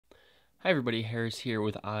Hi everybody, Harris here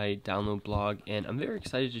with iDownload Blog, and I'm very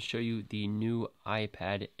excited to show you the new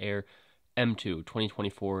iPad Air M2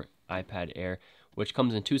 2024 iPad Air, which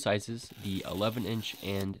comes in two sizes, the 11-inch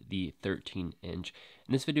and the 13-inch.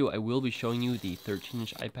 In this video, I will be showing you the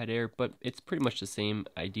 13-inch iPad Air, but it's pretty much the same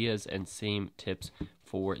ideas and same tips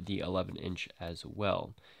for the 11-inch as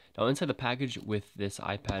well. Now, inside the package with this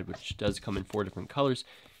iPad, which does come in 4 different colors,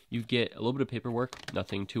 you get a little bit of paperwork,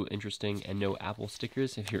 nothing too interesting, and no Apple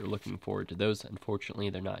stickers if you're looking forward to those. Unfortunately,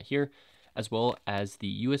 they're not here, as well as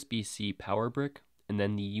the USB-C power brick, and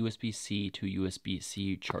then the USB-C to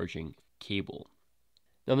USB-C charging cable.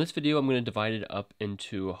 Now in this video, I'm going to divide it up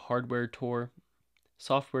into hardware tour,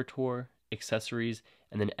 software tour, accessories,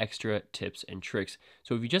 and then extra tips and tricks.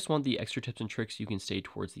 So if you just want the extra tips and tricks, you can stay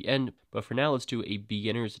towards the end, but for now, let's do a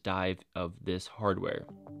beginner's dive of this hardware.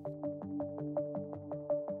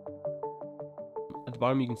 At the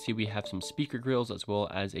bottom, you can see we have some speaker grills as well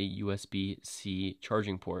as a USB-C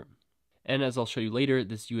charging port. And as I'll show you later,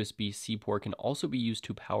 this USB-C port can also be used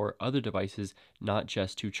to power other devices, not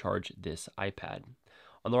just to charge this iPad.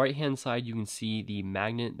 On the right-hand side, you can see the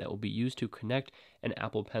magnet that will be used to connect an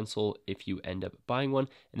Apple Pencil if you end up buying one,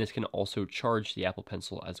 and this can also charge the Apple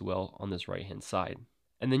Pencil as well on this right-hand side.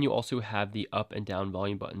 And then you also have the up and down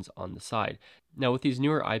volume buttons on the side. Now with these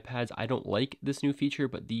newer iPads, I don't like this new feature,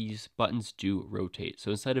 but these buttons do rotate.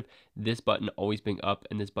 So instead of this button always being up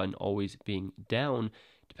and this button always being down,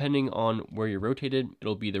 depending on where you're rotated,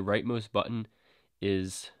 it'll be the rightmost button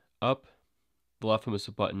is up, the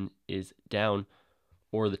leftmost button is down,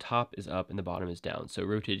 or the top is up and the bottom is down. So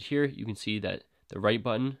rotated here, you can see that the right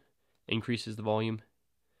button increases the volume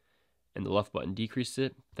and the left button decreases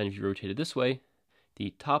it. Then if you rotate it this way,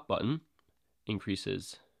 the top button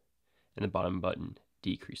increases and the bottom button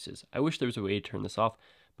decreases. I wish there was a way to turn this off,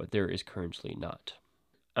 but there is currently not.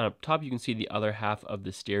 Up top, you can see the other half of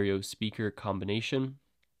the stereo speaker combination.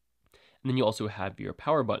 And then you also have your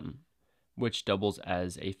power button, which doubles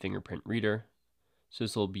as a fingerprint reader. So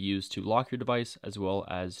this will be used to lock your device as well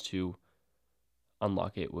as to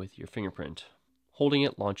unlock it with your fingerprint. Holding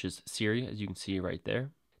it launches Siri, as you can see right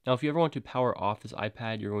there. Now, if you ever want to power off this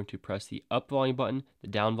iPad, you're going to press the up volume button, the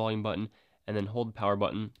down volume button, and then hold the power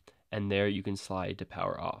button, and there you can slide to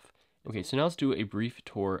power off. Okay, so now let's do a brief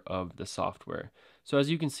tour of the software. So as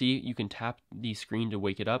you can see, you can tap the screen to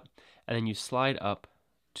wake it up, and then you slide up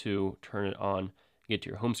to turn it on and get to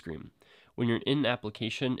your home screen. When you're in an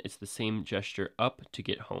application, it's the same gesture up to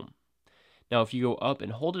get home. Now, if you go up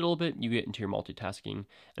and hold it a little bit, you get into your multitasking.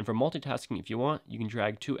 And for multitasking, if you want, you can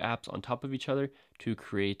drag 2 apps on top of each other to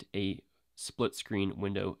create a split screen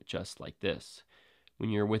window just like this. When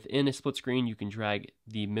you're within a split screen, you can drag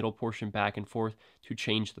the middle portion back and forth to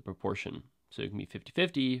change the proportion. So it can be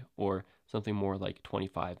 50-50 or something more like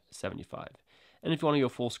 25-75. And if you want to go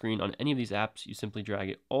full screen on any of these apps, you simply drag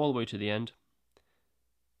it all the way to the end,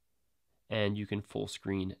 and you can full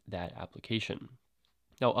screen that application.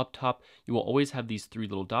 Now up top, you will always have these 3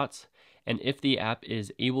 little dots, and if the app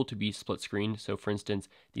is able to be split screen, so for instance,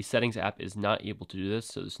 the settings app is not able to do this,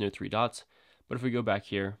 so there's no 3 dots, but if we go back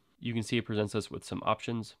here, you can see it presents us with some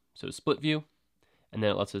options. So split view, and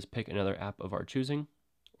then it lets us pick another app of our choosing,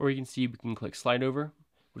 or you can see we can click slide over,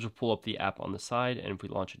 which will pull up the app on the side, and if we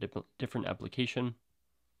launch a different application,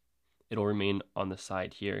 it'll remain on the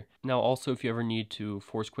side here. Now also, if you ever need to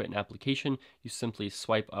force quit an application, you simply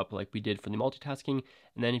swipe up like we did for the multitasking,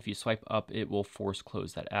 and then if you swipe up, it will force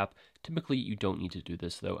close that app. Typically, you don't need to do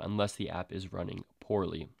this though, unless the app is running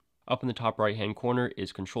poorly. Up in the top right-hand corner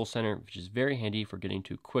is Control Center, which is very handy for getting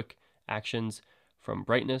to quick actions from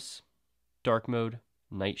brightness, dark mode,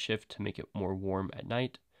 night shift to make it more warm at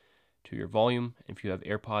night, to your volume. If you have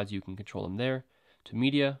AirPods, you can control them there, to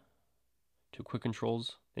media, to quick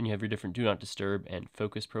controls. Then you have your different do not disturb and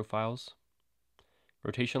focus profiles.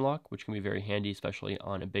 Rotation lock, which can be very handy, especially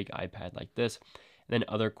on a big iPad like this, and then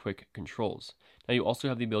other quick controls. Now you also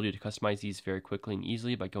have the ability to customize these very quickly and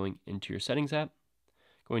easily by going into your settings app,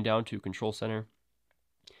 going down to Control Center,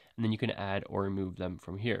 and then you can add or remove them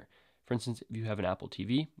from here. For instance, if you have an Apple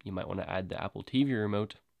TV, you might want to add the Apple TV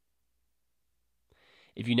remote.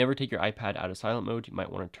 If you never take your iPad out of silent mode, you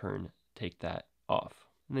might want to take that off.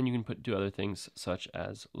 And then you can do other things such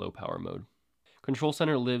as low power mode. Control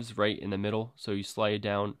Center lives right in the middle, so you slide it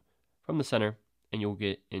down from the center and you'll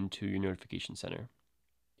get into your notification center.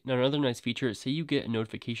 Now another nice feature is, say you get a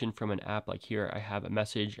notification from an app, like here I have a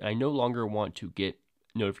message and I no longer want to get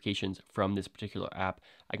notifications from this particular app.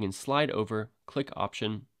 I can slide over, click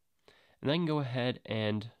option, and then I can go ahead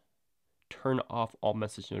and turn off all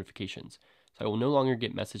message notifications. So I will no longer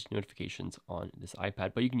get message notifications on this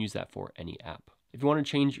iPad, but you can use that for any app. If you want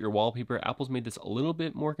to change your wallpaper, Apple's made this a little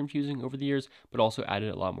bit more confusing over the years, but also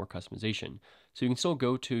added a lot more customization. So you can still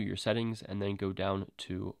go to your settings and then go down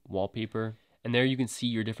to wallpaper. And there you can see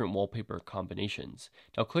your different wallpaper combinations.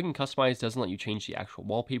 Now clicking customize doesn't let you change the actual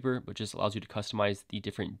wallpaper, but just allows you to customize the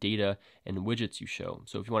different data and widgets you show.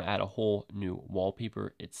 So if you want to add a whole new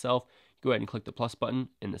wallpaper itself, go ahead and click the plus button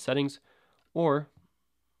in the settings, or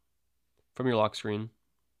from your lock screen,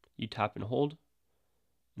 you tap and hold,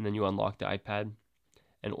 and then you unlock the iPad,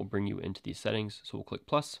 and it will bring you into these settings. So we'll click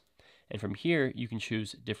plus, and from here you can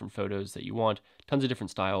choose different photos that you want, tons of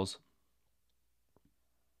different styles.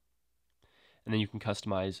 And then you can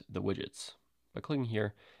customize the widgets by clicking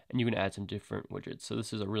here, and you can add some different widgets. So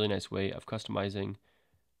this is a really nice way of customizing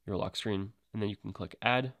your lock screen. And then you can click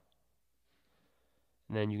add,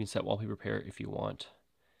 and then you can set wallpaper pair if you want.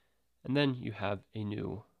 And then you have a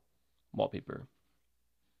new wallpaper.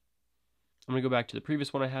 I'm going to go back to the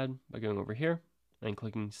previous one I had by going over here and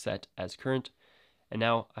clicking set as current. And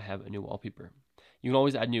now I have a new wallpaper. You can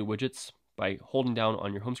always add new widgets by holding down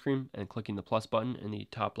on your home screen and clicking the plus button in the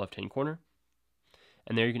top left-hand corner.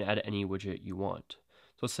 And there you can add any widget you want.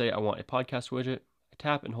 So let's say I want a podcast widget. I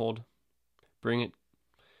tap and hold, bring it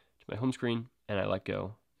to my home screen, and I let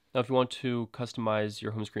go. Now if you want to customize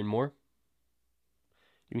your home screen more,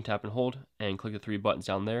 you can tap and hold and click the three buttons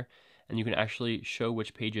down there, and you can actually show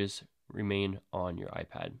which pages remain on your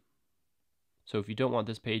iPad. So if you don't want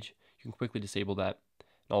this page, you can quickly disable that,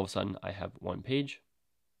 and all of a sudden I have one page.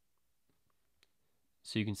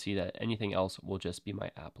 So you can see that anything else will just be my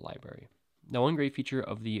app library. Now, one great feature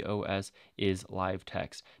of the OS is live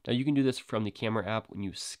text. Now, you can do this from the camera app when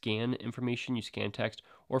you scan information, you scan text,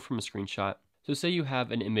 or from a screenshot. So say you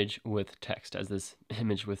have an image with text, as this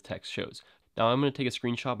image with text shows. Now, I'm going to take a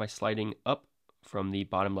screenshot by sliding up from the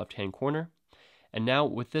bottom left-hand corner. And now,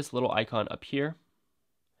 with this little icon up here,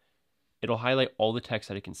 it'll highlight all the text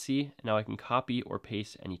that I can see. And now I can copy or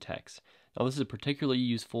paste any text. Now, this is particularly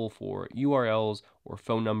useful for URLs or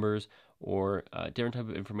phone numbers or different type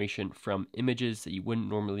of information from images that you wouldn't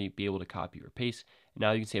normally be able to copy or paste. And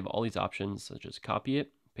now you can save all these options, such as copy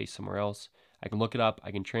it, paste somewhere else. I can look it up,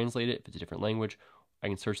 I can translate it if it's a different language, I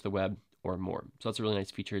can search the web or more. So that's a really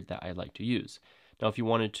nice feature that I like to use. Now, if you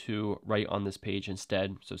wanted to write on this page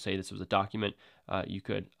instead, so say this was a document, you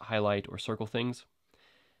could highlight or circle things,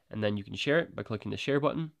 and then you can share it by clicking the share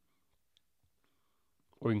button,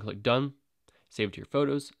 or you can click done, save it to your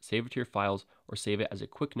photos, save it to your files, or save it as a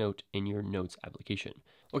quick note in your notes application.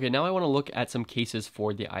 Okay, now I want to look at some cases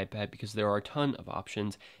for the iPad because there are a ton of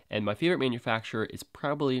options, and my favorite manufacturer is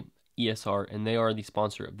probably ESR, and they are the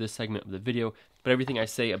sponsor of this segment of the video, but everything I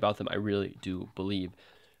say about them I really do believe.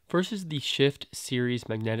 First is the Shift Series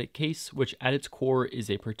magnetic case, which at its core is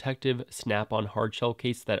a protective snap-on hardshell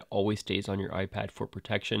case that always stays on your iPad for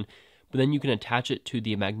protection. But then you can attach it to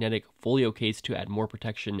the magnetic folio case to add more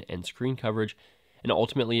protection and screen coverage. And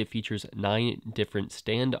ultimately it features 9 different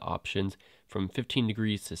stand options from 15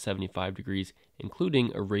 degrees to 75 degrees,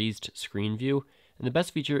 including a raised screen view. And the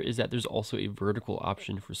best feature is that there's also a vertical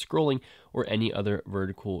option for scrolling or any other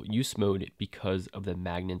vertical use mode because of the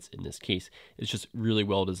magnets in this case. It's just really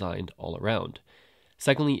well designed all around.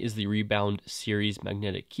 Secondly is the Rebound Series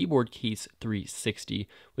Magnetic Keyboard Case 360,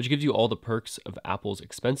 which gives you all the perks of Apple's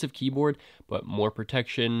expensive keyboard, but more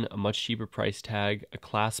protection, a much cheaper price tag, a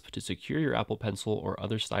clasp to secure your Apple Pencil or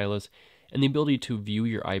other stylus, and the ability to view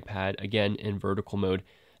your iPad, again, in vertical mode.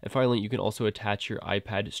 And finally, you can also attach your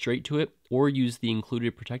iPad straight to it or use the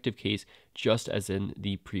included protective case just as in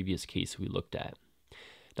the previous case we looked at.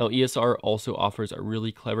 Now, ESR also offers a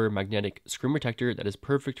really clever magnetic screen protector that is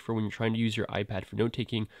perfect for when you're trying to use your iPad for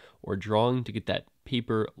note-taking or drawing to get that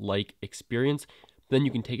paper-like experience. Then you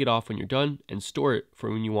can take it off when you're done and store it for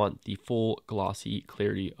when you want the full glossy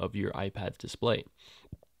clarity of your iPad's display.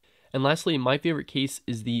 And lastly, my favorite case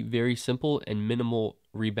is the very simple and minimal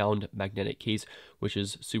Rebound magnetic case, which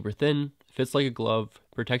is super thin, fits like a glove,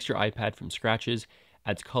 protects your iPad from scratches,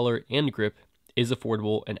 adds color and grip, is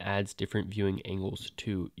affordable, and adds different viewing angles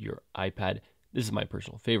to your iPad. This is my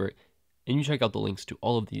personal favorite, and you check out the links to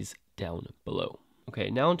all of these down below. Okay,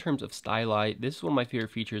 now in terms of styli, this is one of my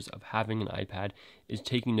favorite features of having an iPad, is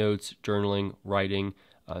taking notes, journaling, writing,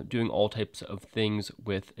 doing all types of things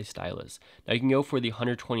with a stylus. Now you can go for the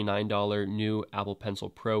 $129 new Apple Pencil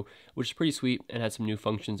Pro, which is pretty sweet and has some new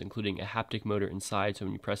functions, including a haptic motor inside, so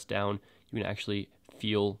when you press down, you can actually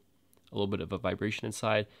feel a little bit of a vibration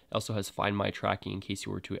inside. It also has Find My tracking in case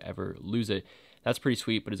you were to ever lose it. That's pretty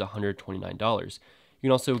sweet, but it's $129. You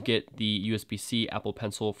can also get the USB-C Apple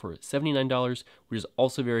Pencil for $79, which is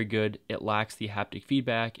also very good. It lacks the haptic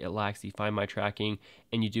feedback, it lacks the Find My tracking,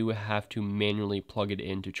 and you do have to manually plug it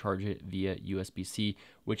in to charge it via USB-C,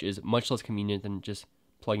 which is much less convenient than just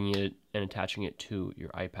plugging it and attaching it to your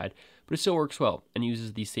iPad, but it still works well and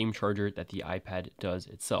uses the same charger that the iPad does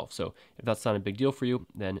itself. So if that's not a big deal for you,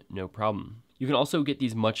 then no problem. You can also get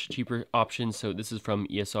these much cheaper options. So this is from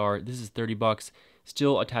ESR. This is 30 bucks.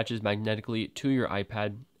 Still attaches magnetically to your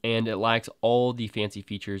iPad, and it lacks all the fancy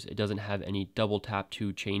features. It doesn't have any double tap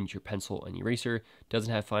to change your pencil and eraser,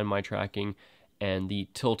 doesn't have Find My tracking, and the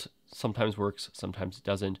tilt sometimes works, sometimes it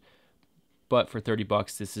doesn't. But for 30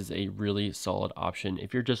 bucks, this is a really solid option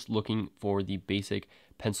if you're just looking for the basic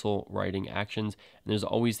pencil writing actions. And there's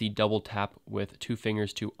always the double tap with 2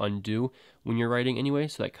 fingers to undo when you're writing anyway,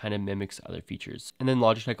 so that kind of mimics other features. And then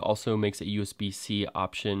Logitech also makes a USB-C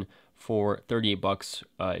option for 38 bucks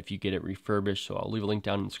if you get it refurbished. So I'll leave a link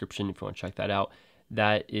down in the description if you want to check that out.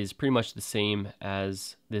 That is pretty much the same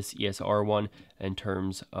as this ESR one in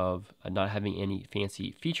terms of not having any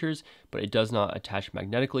fancy features, but it does not attach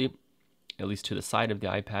magnetically, at least to the side of the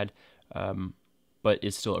iPad, but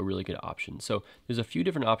it's still a really good option. So there's a few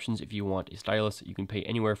different options if you want a stylus. You can pay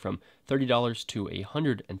anywhere from $30 to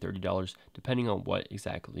 $130, depending on what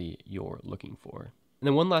exactly you're looking for. And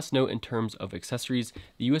then one last note in terms of accessories,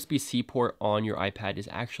 the USB-C port on your iPad is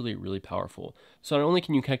actually really powerful. So not only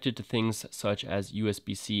can you connect it to things such as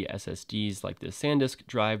USB-C SSDs like the SanDisk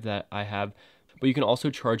drive that I have, but you can also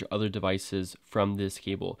charge other devices from this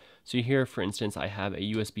cable. So here, for instance, I have a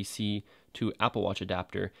USB-C to Apple Watch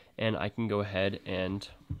adapter, and I can go ahead and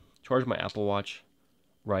charge my Apple Watch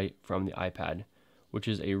right from the iPad, which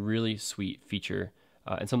is a really sweet feature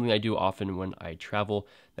and something I do often when I travel.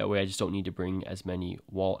 That way I just don't need to bring as many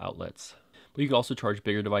wall outlets. But you can also charge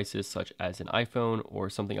bigger devices such as an iPhone or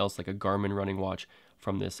something else like a Garmin running watch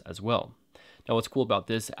from this as well. Now what's cool about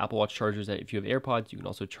this Apple Watch charger is that if you have AirPods, you can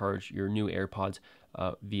also charge your new AirPods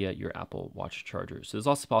via your Apple Watch charger. So there's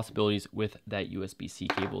lots of possibilities with that USB-C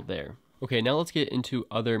cable there. Okay, now let's get into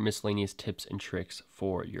other miscellaneous tips and tricks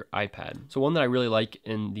for your iPad. So one that I really like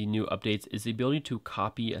in the new updates is the ability to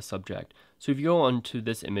copy a subject. So if you go onto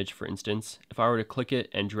this image, for instance, if I were to click it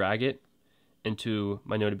and drag it into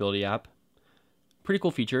my Notability app, pretty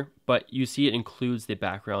cool feature, but you see it includes the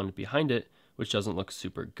background behind it, which doesn't look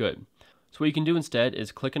super good. So what you can do instead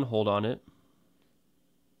is click and hold on it,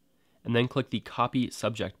 and then click the Copy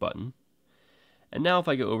Subject button. And now if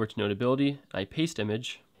I go over to Notability and I paste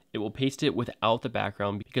image, it will paste it without the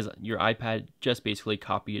background because your iPad just basically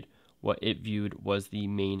copied what it viewed was the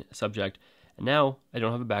main subject. And now I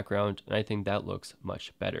don't have a background, and I think that looks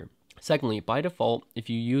much better. Secondly, by default, if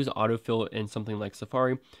you use autofill in something like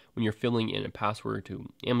Safari, when you're filling in a password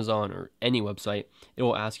to Amazon or any website, it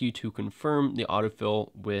will ask you to confirm the autofill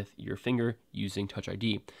with your finger using Touch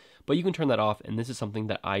ID. But you can turn that off, and this is something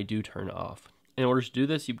that I do turn off. In order to do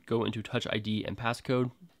this, you go into Touch ID and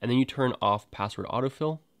passcode, and then you turn off password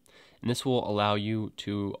autofill. And this will allow you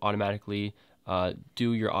to automatically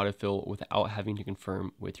do your autofill without having to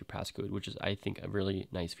confirm with your passcode, which is, I think, a really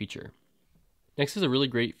nice feature. Next is a really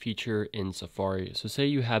great feature in Safari. So say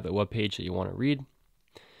you have a web page that you want to read.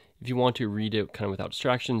 If you want to read it kind of without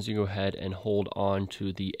distractions, you go ahead and hold on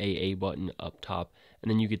to the AA button up top, and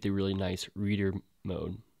then you get the really nice reader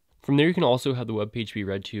mode. From there, you can also have the web page be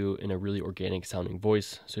read to you in a really organic sounding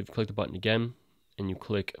voice. So if you click the button again and you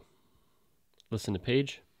click Listen to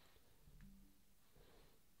Page,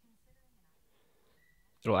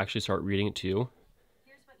 it'll actually start reading it to you.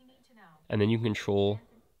 Here's what you need to know. And then you can control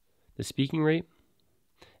the speaking rate,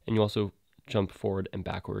 and you also jump forward and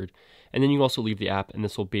backward. And then you can also leave the app, and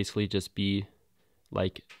this will basically just be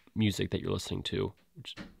like music that you're listening to.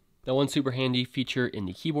 Now, one super handy feature in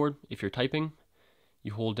the keyboard, if you're typing,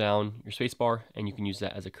 you hold down your spacebar, and you can use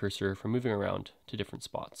that as a cursor for moving around to different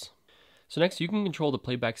spots. So next, you can control the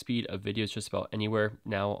playback speed of videos just about anywhere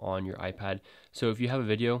now on your iPad. So if you have a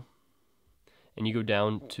video, and you go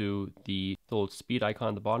down to the little speed icon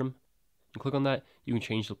at the bottom, and click on that, you can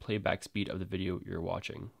change the playback speed of the video you're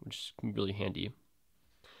watching, which is really handy.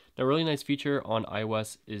 Now, a really nice feature on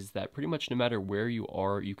iOS is that pretty much no matter where you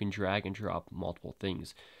are, you can drag and drop multiple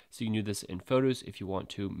things. So you can do this in Photos if you want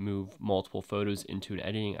to move multiple photos into an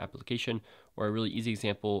editing application, or a really easy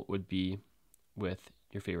example would be with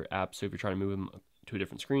your favorite app. So if you're trying to move them to a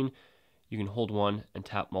different screen, you can hold one and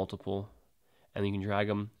tap multiple, and then you can drag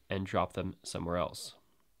them and drop them somewhere else.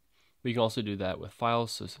 But you can also do that with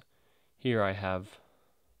files. So here I have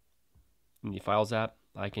in the Files app,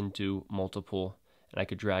 I can do multiple, and I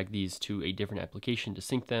could drag these to a different application to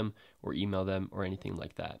sync them or email them or anything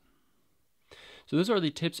like that. So those are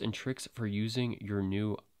the tips and tricks for using your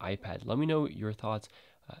new iPad. Let me know your thoughts,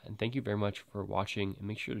 and thank you very much for watching, and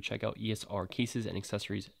make sure to check out ESR Cases and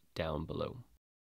accessories down below.